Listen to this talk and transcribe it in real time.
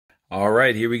All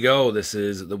right, here we go. This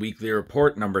is the weekly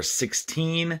report number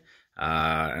 16.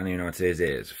 I don't even know what today's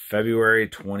date is. February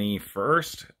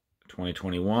 21st,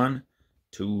 2021,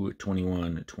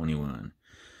 2/21/21.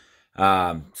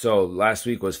 So last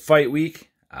week was fight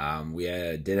week. We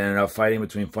did end up fighting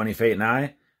between Funny Fate and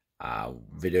I.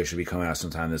 Video should be coming out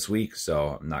sometime this week,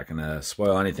 so I'm not going to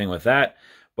spoil anything with that.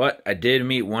 But I did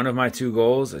meet one of my two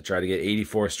goals. I tried to get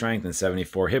 84 strength and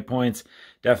 74 hit points.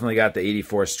 Definitely got the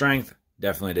 84 strength.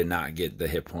 Definitely did not get the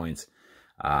hit points.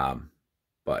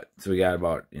 But so we got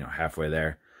about, halfway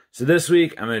there. So this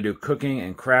week I'm going to do cooking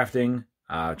and crafting.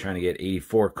 Trying to get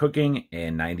 84 cooking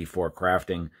and 94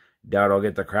 crafting. Doubt I'll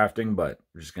get the crafting, but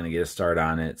we're just going to get a start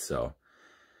on it. So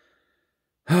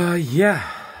yeah.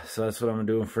 So that's what I'm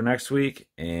doing for next week.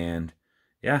 And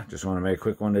yeah, just want to make a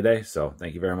quick one today. So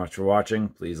thank you very much for watching.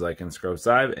 Please like and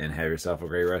subscribe and have yourself a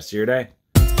great rest of your day.